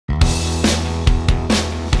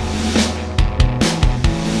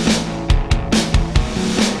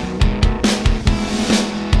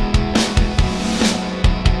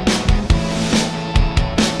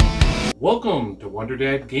Wonder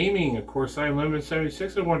Dad Gaming. Of course, I'm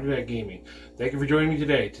M27 of Wonder Dad Gaming. Thank you for joining me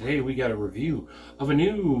today. Today we got a review of a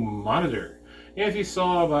new monitor. And if you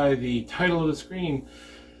saw by the title of the screen,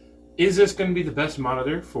 is this going to be the best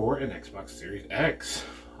monitor for an Xbox Series X?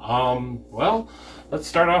 Well, let's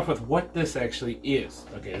start off with what this actually is.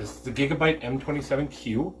 Okay, this is the Gigabyte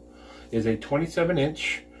M27Q. It is a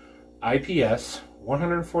 27-inch IPS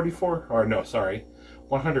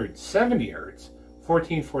 170 hertz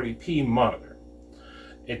 1440p monitor.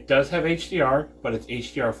 It does have HDR, but it's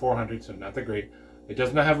HDR 400, so not that great. It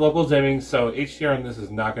does not have local dimming, so HDR on this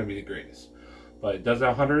is not going to be the greatest. But it does have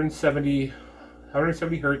 170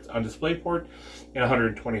 hertz on DisplayPort and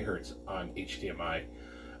 120 hertz on HDMI.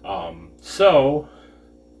 So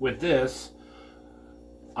with this,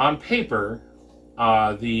 on paper,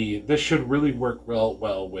 this should really work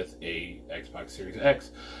well with a Xbox Series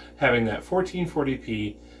X, having that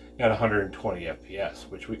 1440p at 120 FPS,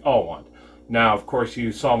 which we all want. Now, of course,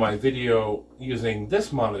 you saw my video using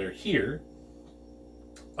this monitor here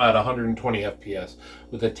at 120 FPS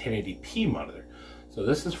with a 1080p monitor. So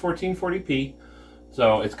this is 1440p,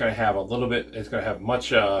 so it's going to have it's going to have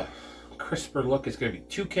much crisper look. It's going to be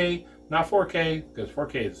 2K, not 4K, because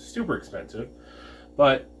 4K is super expensive.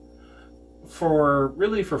 But for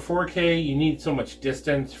 4K, you need so much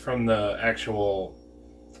distance from the actual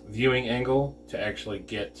viewing angle to actually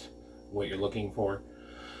get what you're looking for.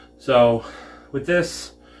 So with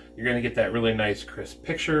this, you're going to get that really nice crisp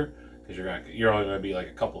picture, because you're only going to be like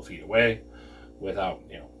a couple feet away without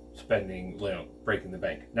breaking the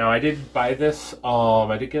bank. Now, I did buy this.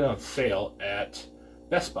 I did get it on sale at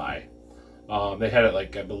Best Buy. They had it I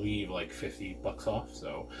believe $50 off.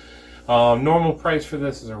 So normal price for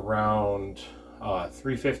this is around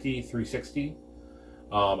 $350, $360.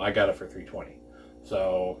 I got it for $320.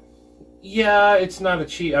 So yeah, it's not a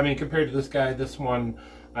cheap. I mean, compared to this guy, this one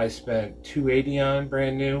I spent $280 on,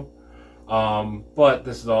 brand new. But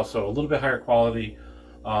this is also a little bit higher quality.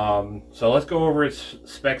 So let's go over its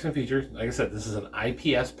specs and features. Like I said, this is an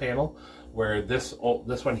IPS panel, where this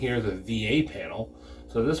one here is a VA panel.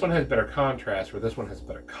 So this one has better contrast, where this one has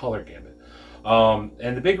better color gamut.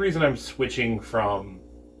 And the big reason I'm switching from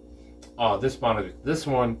this monitor to this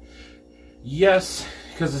one, yes,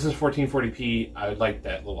 because this is 1440p, I would like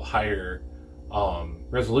that little higher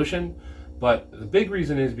resolution. But the big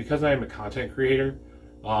reason is because I am a content creator,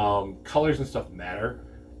 colors and stuff matter.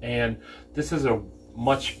 And this is a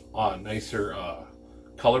much nicer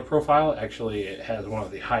color profile. Actually, it has one of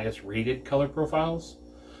the highest rated color profiles.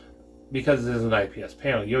 Because this is an IPS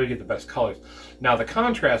panel, you always get the best colors. Now, the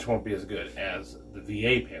contrast won't be as good as the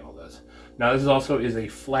VA panel does. Now, this also is a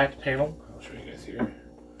flat panel. I'll show you guys here.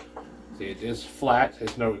 See, it is flat.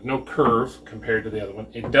 There's no curve compared to the other one.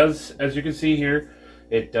 It does, as you can see here,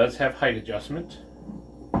 it does have height adjustment.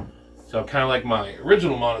 So kind of like my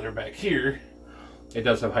original monitor back here, it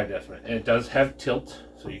does have height adjustment. And it does have tilt,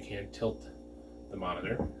 so you can tilt the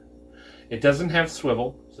monitor. It doesn't have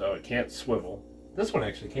swivel, so it can't swivel. This one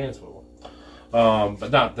actually can swivel,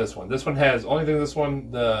 but not this one. This one has, only thing this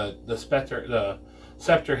one, the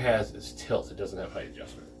Scepter has is tilt. It doesn't have height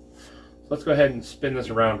adjustment. So let's go ahead and spin this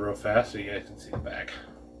around real fast so you guys can see the back.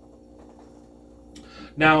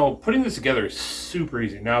 Now, putting this together is super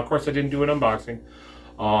easy. Now, of course, I didn't do an unboxing,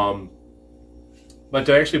 but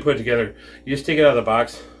to actually put it together, you just take it out of the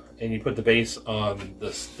box and you put the base on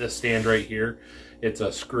this stand right here. It's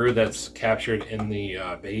a screw that's captured in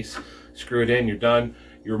the base. Screw it in, you're done.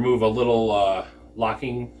 You remove a little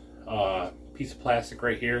locking piece of plastic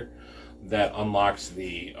right here that unlocks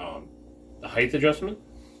the height adjustment.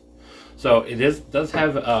 So it is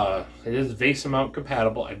vase mount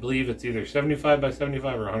compatible. I believe it's either 75 by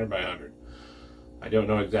 75 or 100 by 100. I don't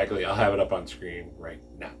know exactly. I'll have it up on screen right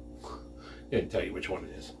now. Didn't tell you which one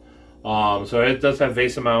it is. So it does have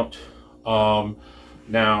vase mount.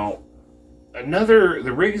 Now,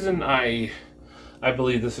 the reason I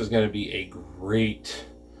believe this is going to be a great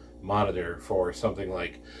monitor for something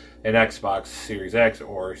like an Xbox Series X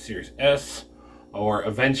or Series S, or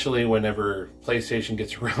eventually whenever PlayStation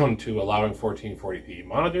gets around to allowing 1440p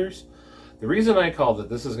monitors. The reason I call that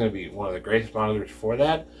this is going to be one of the greatest monitors for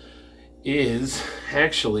that is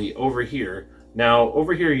actually over here. Now,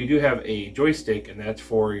 over here you do have a joystick, and that's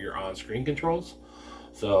for your on-screen controls.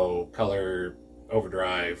 So color,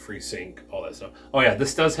 overdrive, FreeSync, all that stuff. Oh yeah,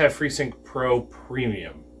 this does have FreeSync Pro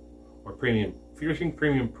Premium, or FreeSync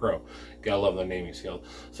Premium Pro. Gotta love the naming skill.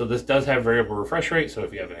 So this does have variable refresh rate, so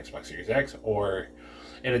if you have an Xbox Series X,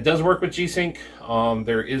 and it does work with G-Sync.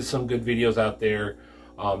 There is some good videos out there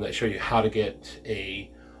that show you how to get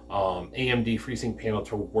a AMD FreeSync panel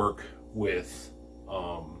to work with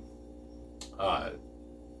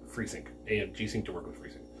FreeSync. G-Sync to work with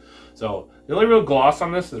FreeSync. So the only real gloss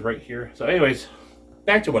on this is right here. So anyways,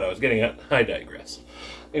 back to what I was getting at. I digress.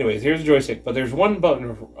 Anyways, here's the joystick, but there's one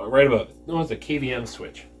button right above it. Known as the KVM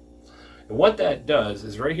switch. And what that does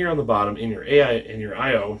is right here on the bottom in your AI and your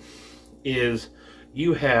I/O is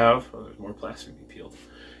you have. Oh, there's more plastic to be peeled.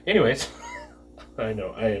 Anyways, I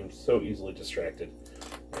know I am so easily distracted.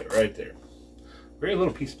 Right there. Very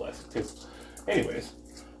little piece of plastic too. Anyways,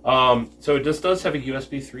 so it just does have a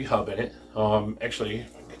USB 3 hub in it. Actually,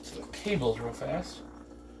 I'll get to the cables real fast.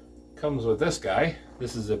 Comes with this guy.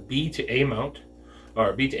 This is a B to A mount,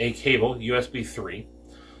 or B to A cable, USB 3.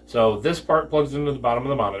 So this part plugs into the bottom of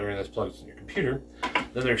the monitor, and this plugs in your computer.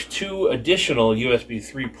 Then there's 2 additional USB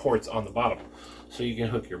 3 ports on the bottom, so you can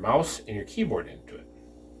hook your mouse and your keyboard into it.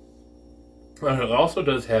 And it also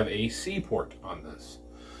does have a C port on this.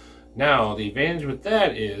 Now, the advantage with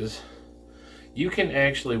that is you can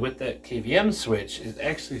actually, with that KVM switch, is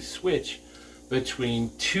actually switch between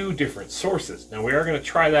 2 different sources. Now, we are going to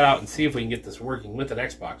try that out and see if we can get this working with an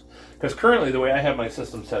Xbox. Because currently, the way I have my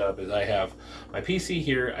system set up is I have my PC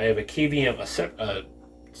here, I have a KVM, a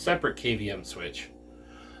separate KVM switch,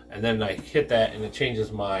 and then I hit that and it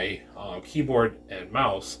changes my keyboard and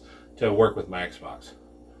mouse to work with my Xbox.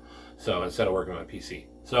 So instead of working on my PC.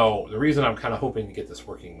 So the reason I'm kind of hoping to get this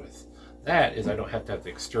working with that is I don't have to have the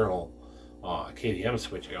external KVM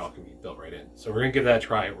switch. It all can be built right in. So we're going to give that a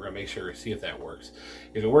try. We're going to make sure, see if that works.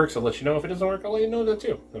 If it works, I'll let you know. If it doesn't work, I'll let you know that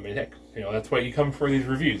too. I mean, heck, you know, that's why you come for these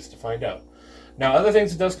reviews, to find out. Now, other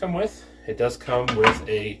things it does come with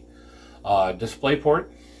a display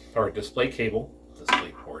port, or a display cable.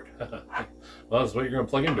 Display port. Well, that's what you're going to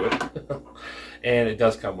plug into it. And it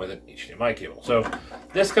does come with an HDMI cable. So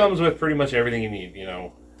this comes with pretty much everything you need, you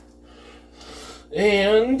know.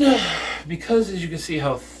 And because, as you can see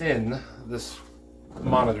how thin this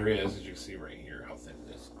monitor is, as you can see right here how thin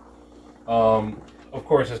it is, of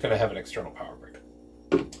course it's going to have an external power brick.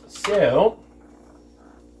 So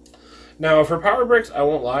now for power bricks, I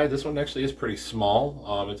won't lie, this one actually is pretty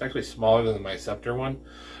small. It's actually smaller than my Scepter one.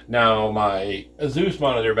 Now my Asus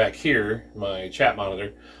monitor back here, my chat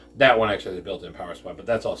monitor, that one actually has a built-in power supply, but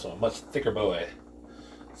that's also a much thicker BOE.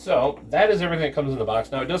 So that is everything that comes in the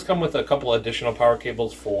box. Now it does come with a couple additional power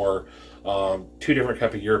cables for 2 different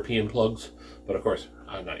type of European plugs, but of course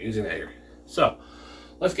I'm not using that here. So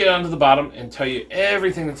let's get on to the bottom and tell you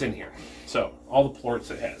everything that's in here. So all the ports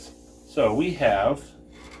it has. So we have,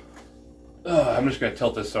 I'm just going to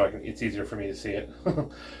tilt this so it's easier for me to see it.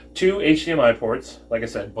 2 HDMI ports. Like I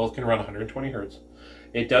said, both can run 120 Hertz.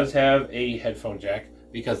 It does have a headphone jack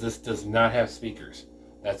because this does not have speakers.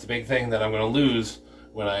 That's the big thing that I'm going to lose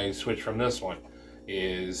when I switch from this one,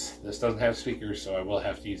 is this doesn't have speakers, so I will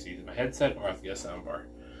have to use either my headset or I have to get a soundbar.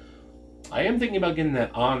 I am thinking about getting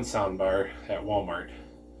that on soundbar at Walmart.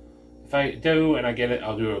 If I do and I get it,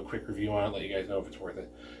 I'll do a quick review on it, let you guys know if it's worth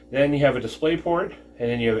it. Then you have a display port, and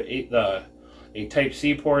then you have a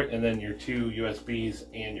Type-C port, and then your 2 USBs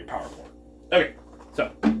and your power port. Okay,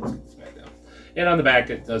 so let's get this back down. And on the back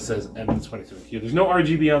it does says M27Q. There's no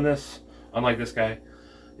RGB on this, unlike this guy.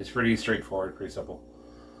 It's pretty straightforward, pretty simple.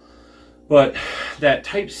 But that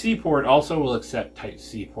Type-C port also will accept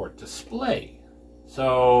Type-C port display.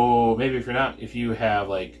 So maybe if you have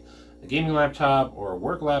like a gaming laptop or a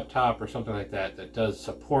work laptop or something like that that does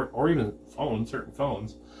support, or even certain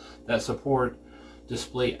phones that support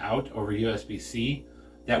display out over USB-C,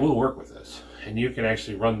 that will work with this. And you can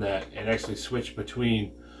actually run that and actually switch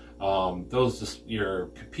between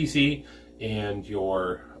your PC and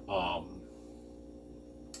your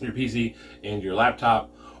PC and your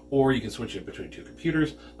laptop, or you can switch it between 2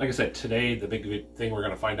 computers. Like I said, today the big thing we're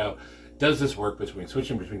going to find out, does this work between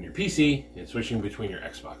switching between your PC and switching between your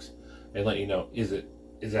Xbox, and let you know, is that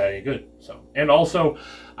any good? So, and also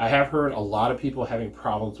I have heard a lot of people having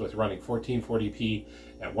problems with running 1440p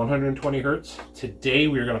at 120 Hertz. Today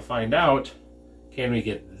we're going to find out, can we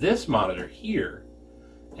get this monitor here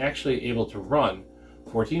actually able to run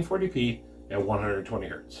 1440p at 120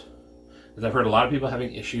 Hertz? Because I've heard a lot of people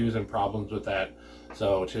having issues and problems with that.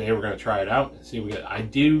 So today we're going to try it out and see if we get. I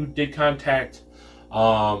did contact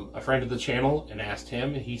a friend of the channel and asked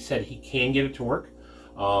him. He said he can get it to work.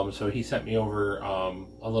 So he sent me over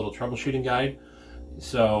a little troubleshooting guide.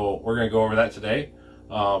 So we're going to go over that today.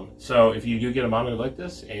 So if you do get a monitor like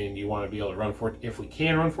this and you want to be able to run, if we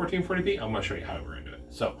can run 1440p, I'm going to show you how we're going to do it.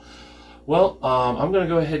 So, well, I'm going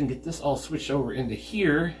to go ahead and get this all switched over into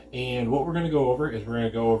here. And what we're going to go over is we're going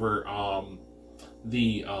to go over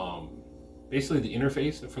basically the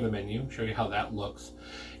interface for the menu, show you how that looks.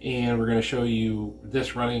 And we're going to show you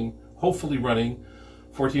this running, hopefully running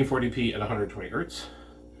 1440p at 120 Hertz.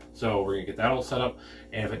 So we're gonna get that all set up,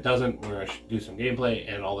 and if it doesn't, we're gonna do some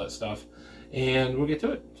gameplay and all that stuff, and we'll get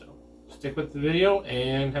to it. So stick with the video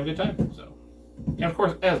and have a good time. So, and of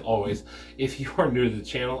course, as always, if you are new to the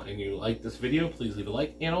channel and you like this video, please leave a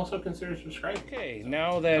like and also consider subscribing. Okay,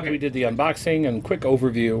 now that we did the unboxing and quick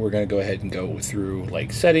overview, we're gonna go ahead and go through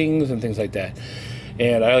like settings and things like that.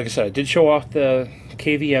 And like I said, I did show off the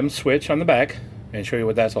KVM switch on the back and show you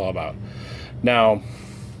what that's all about. Now,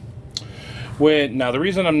 the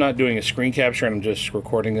reason I'm not doing a screen capture and I'm just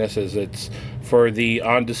recording this is it's for the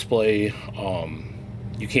on-display,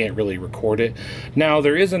 you can't really record it. Now,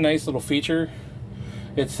 there is a nice little feature.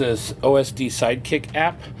 It's this OSD Sidekick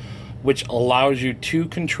app, which allows you to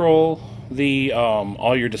control the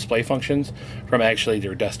all your display functions from actually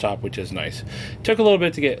your desktop, which is nice. It took a little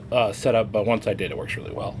bit to get set up, but once I did, it works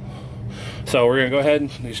really well. So we're gonna go ahead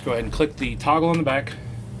and click the toggle on the back,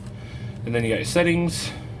 and then you got your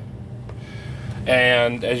settings.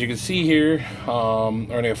 And as you can see here,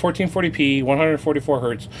 running at 1440p, 144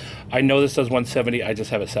 hertz. I know this does 170. I just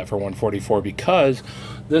have it set for 144 because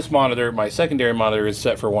this monitor, my secondary monitor, is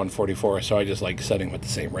set for 144. So I just like setting with the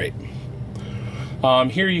same rate.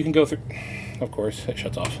 Here you can go through. Of course, it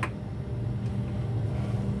shuts off.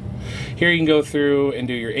 Here you can go through and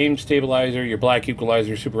do your aim stabilizer, your black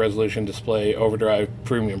equalizer, super resolution display, overdrive,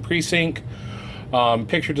 premium presync.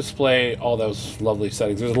 Picture display, all those lovely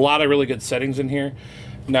settings. There's a lot of really good settings in here.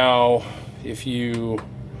 Now, if you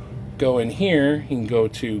go in here, you can go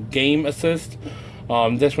to game assist.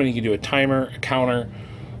 This one you can do a timer, a counter.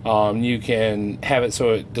 You can have it so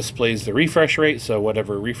it displays the refresh rate, so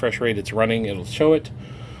whatever refresh rate it's running, it'll show it.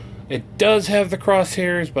 It does have the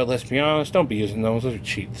crosshairs, but let's be honest, don't be using those. Those are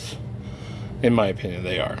cheats. In my opinion,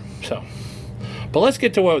 they are. So, but let's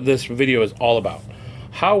get to what this video is all about.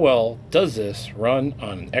 How well does this run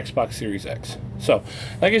on an Xbox Series X? So,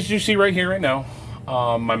 like as you see right here, right now,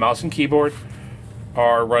 my mouse and keyboard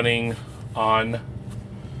are running on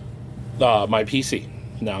my PC.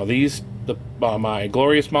 Now, my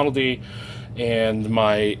glorious Model D and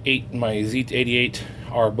my Z88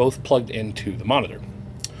 are both plugged into the monitor.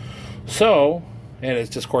 So, and it's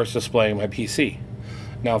just, of course, displaying my PC.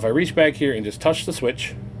 Now, if I reach back here and just touch the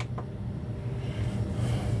switch,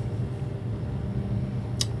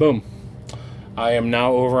 boom, I am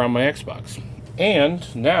now over on my Xbox.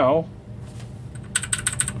 And now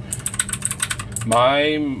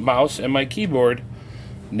my mouse and my keyboard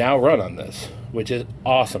now run on this, which is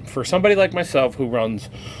awesome. For somebody like myself who runs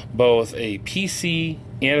both a PC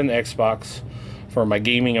and an Xbox for my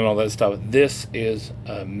gaming and all that stuff, this is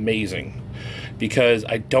amazing. Because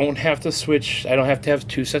I don't have to switch, I don't have to have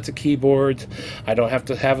two sets of keyboards, I don't have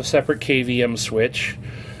to have a separate KVM switch.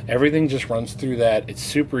 Everything just runs through that. It's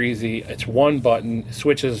super easy. It's one button. It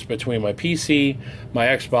switches between my PC, my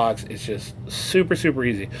Xbox. It's just super, super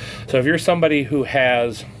easy. So if you're somebody who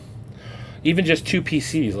has even just two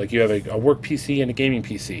PCs, like you have a work PC and a gaming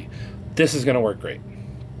PC, this is going to work great.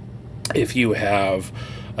 If you have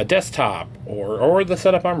a desktop or the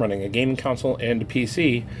setup I'm running, a gaming console and a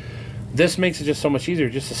PC, this makes it just so much easier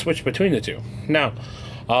just to switch between the two. Now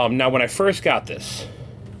when I first got this,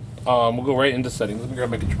 we'll go right into settings. Let me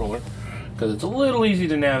grab my controller because it's a little easy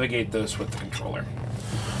to navigate this with the controller.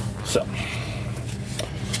 So,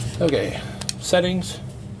 okay, settings.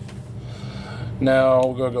 Now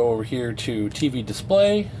we're going to go over here to TV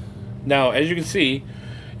display. Now, as you can see,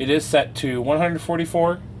 it is set to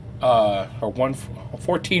 144 or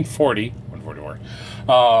 1440, 144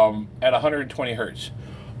 at 120 hertz.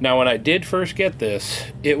 Now, when I did first get this,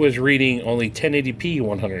 it was reading only 1080p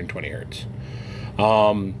 120 hertz.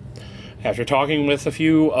 After talking with a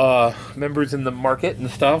few members in the market and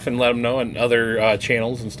stuff and let them know, and other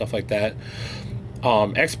channels and stuff like that,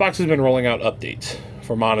 Xbox has been rolling out updates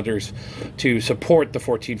for monitors to support the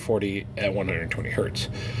 1440 at 120 hertz.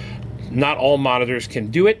 Not all monitors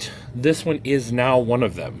can do it. This one is now one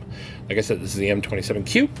of them. Like I said, this is the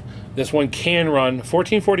M27Q. This one can run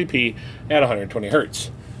 1440p at 120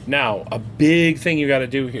 hertz. Now, a big thing you got to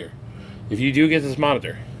do here, if you do get this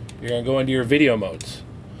monitor, you're going to go into your video modes.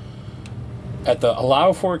 At the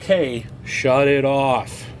allow 4K, shut it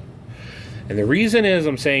off. And the reason is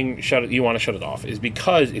I'm saying you want to shut it off is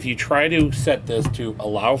because if you try to set this to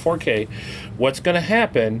allow 4K, what's going to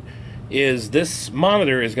happen is this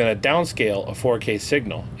monitor is going to downscale a 4K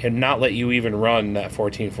signal and not let you even run that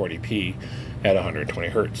 1440p at 120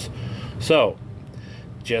 hertz. So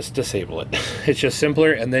just disable it. It's just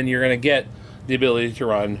simpler, and then you're going to get the ability to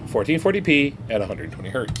run 1440p at 120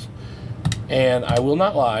 hertz. And I will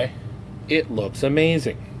not lie, it looks I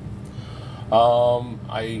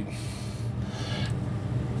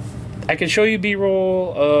I can show you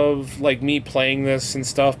B-roll of like me playing this and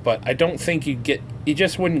stuff, but I don't think you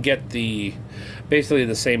just wouldn't get basically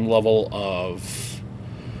the same level of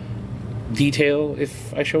detail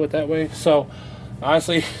if I show it that way. So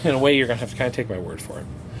honestly, in a way, you're gonna have to kind of take my word for it.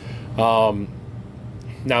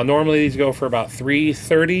 Now normally these go for about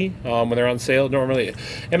 $330 when they're on sale. Normally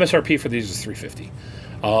MSRP for these is $350.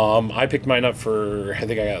 I picked mine up for, I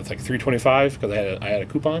think I got like $325 because I had a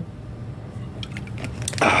coupon.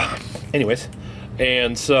 Anyways,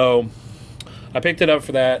 and so I picked it up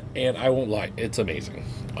for that, and I won't lie, it's amazing.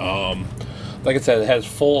 Like I said, it has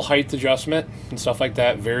full height adjustment and stuff like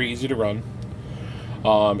that. Very easy to run.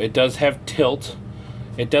 It does have tilt.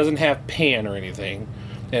 It doesn't have pan or anything,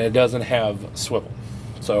 and it doesn't have swivel.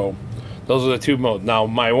 So those are the two modes. Now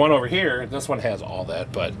my one over here, this one has all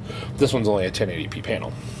that, but this one's only a 1080p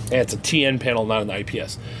panel, and it's a TN panel, not an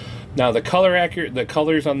IPS. Now the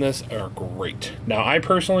colors on this are great. Now I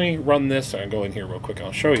personally run this. I'll go in here real quick.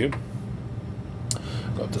 I'll show you.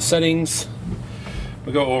 Go up to settings.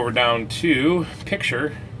 We go over down to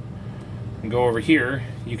picture, and go over here.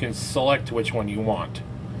 You can select which one you want.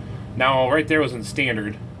 Now right there was in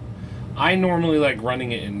standard. I normally like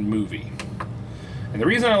running it in movie. And the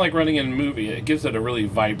reason I like running it in movie, it gives it a really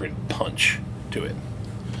vibrant punch to it.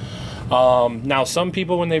 Now, some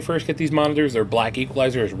people, when they first get these monitors, their black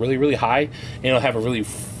equalizer is really, really high, and it'll have a really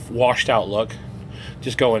washed out look.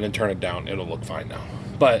 Just go in and turn it down. It'll look fine now.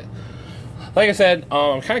 But, like I said,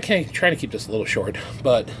 I'm kind of trying to keep this a little short,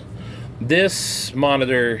 but this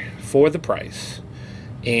monitor, for the price,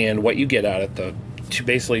 and what you get out of it,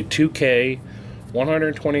 basically 2K,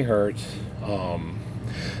 120 hertz,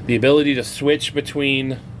 the ability to switch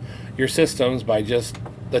between your systems by just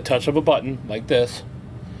the touch of a button like this,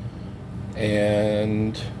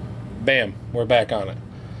 and bam, we're back on it.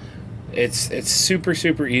 It's super,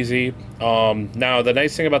 super easy. Now the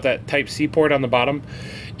nice thing about that Type-C port on the bottom,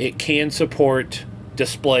 it can support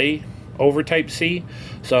display over Type-C.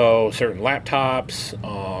 So certain laptops,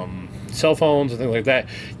 cell phones and things like that,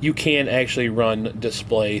 you can actually run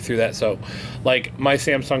display through that. So like my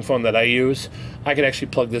Samsung phone that I use, I could actually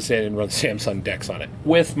plug this in and run Samsung Dex on it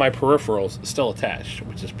with my peripherals still attached,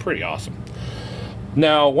 which is pretty awesome.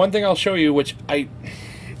 Now, one thing I'll show you, which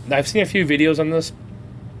I've seen a few videos on this.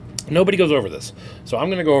 Nobody goes over this, so I'm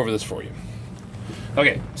going to go over this for you.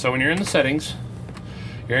 Okay, so when you're in the settings,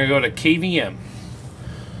 you're going to go to KVM.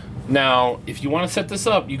 Now, if you want to set this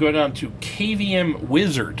up, you go down to KVM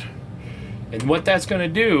Wizard. And what that's going to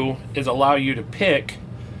do is allow you to pick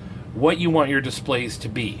what you want your displays to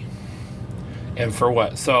be. And for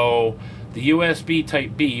what? So, the USB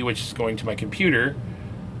Type B, which is going to my computer,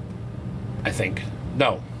 I think.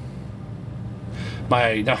 No,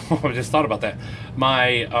 I just thought about that.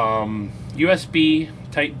 My USB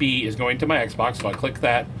Type B is going to my Xbox, so I click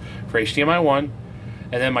that for HDMI 1.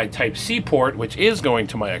 And then my Type-C port, which is going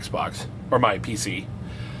to my Xbox, or my PC,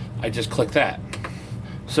 I just click that.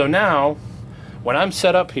 So now, when I'm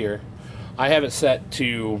set up here, I have it set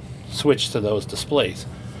to switch to those displays.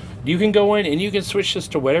 You can go in and you can switch this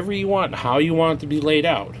to whatever you want, how you want it to be laid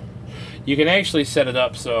out. You can actually set it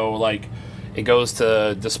up so, like, it goes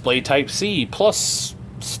to display Type-C plus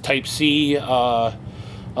Type-C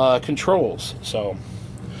controls. So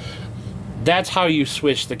that's how you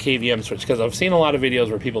switch the KVM switch, because I've seen a lot of videos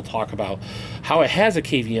where people talk about how it has a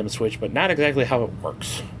KVM switch, but not exactly how it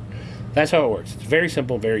works. That's how it works. It's very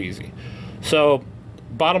simple, very easy. So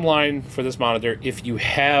bottom line for this monitor, if you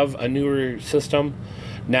have a newer system,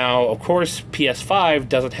 now of course PS5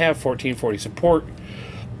 doesn't have 1440 support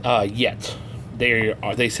yet.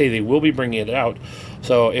 They say they will be bringing it out.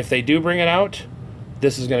 So if they do bring it out,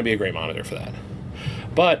 this is going to be a great monitor for that.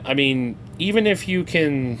 But I mean, even if you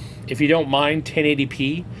don't mind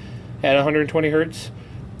 1080p at 120 hertz,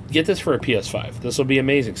 get this for a PS5. This will be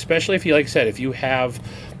amazing, especially if you, like I said, if you have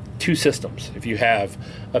two systems. If you have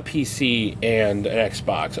a PC and an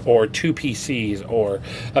Xbox, or two PCs, or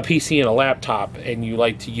a PC and a laptop, and you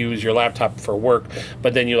like to use your laptop for work,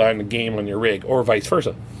 but then you learn the game on your rig, or vice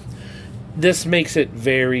versa. This makes it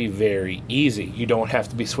very, very easy. You don't have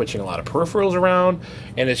to be switching a lot of peripherals around,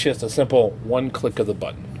 and it's just a simple one click of the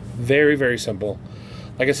button. Very, very simple.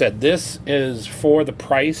 Like I said, this is for the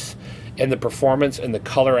price and the performance and the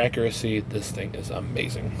color accuracy. This thing is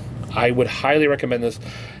amazing. I would highly recommend this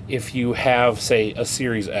if you have, say, a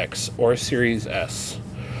Series X or a Series S,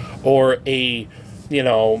 or a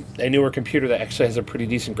newer computer that actually has a pretty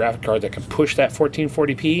decent graphic card that can push that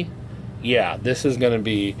 1440p. Yeah, this is going to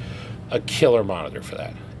be a killer monitor for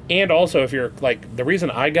that. And also, if you're like, the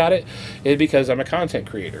reason I got it is because I'm a content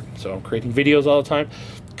creator, so I'm creating videos all the time.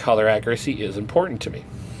 Color accuracy is important to me.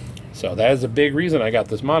 So that is a big reason I got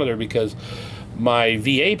this monitor, because my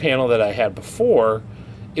VA panel that I had before,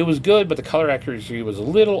 it was good, but the color accuracy was a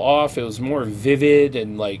little off. It was more vivid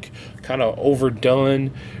and like kind of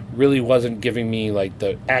overdone. Really wasn't giving me like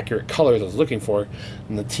the accurate colors I was looking for.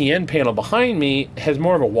 And the TN panel behind me has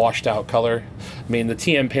more of a washed out color. I mean, the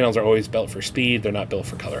TN panels are always built for speed. They're not built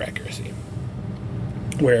for color accuracy.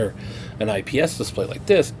 Where an IPS display like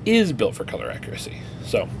this is built for color accuracy.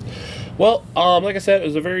 So, well, like I said, it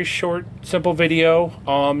was a very short, simple video.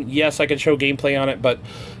 Yes, I can show gameplay on it, but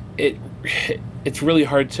it's really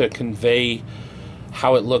hard to convey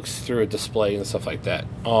how it looks through a display and stuff like that.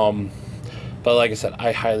 But like I said,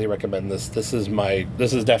 I highly recommend this. This is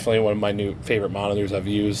definitely one of my new favorite monitors I've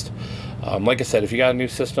used. Like I said, if you got a new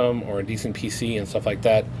system or a decent PC and stuff like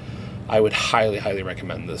that, I would highly, highly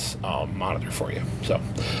recommend this monitor for you. So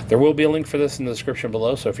there will be a link for this in the description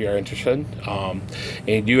below, so if you are interested,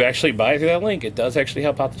 and you actually buy through that link, it does actually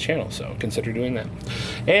help out the channel, so consider doing that.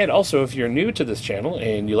 And also, if you're new to this channel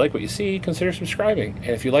and you like what you see, consider subscribing. And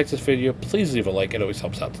if you like this video, please leave a like. It always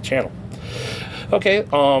helps out the channel. Okay,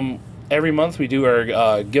 every month we do our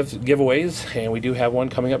giveaways, and we do have one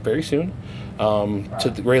coming up very soon,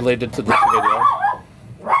 related to this video.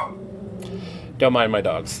 Don't mind my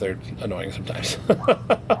dogs, they're annoying sometimes.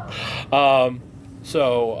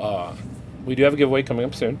 We do have a giveaway coming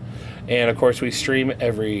up soon. And of course, we stream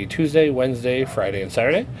every Tuesday, Wednesday, Friday, and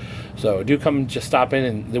Saturday. So do come, just stop in,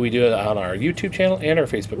 and we do it on our YouTube channel and our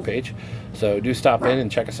Facebook page. So do stop in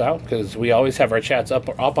and check us out, because we always have our chats up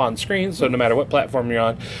on screen. So no matter what platform you're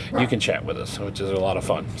on, you can chat with us, which is a lot of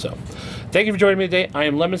fun. So thank you for joining me today. I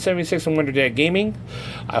am Lemon76 from Wonder Dad Gaming.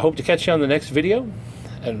 I hope to catch you on the next video.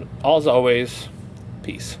 And as always,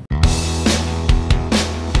 peace.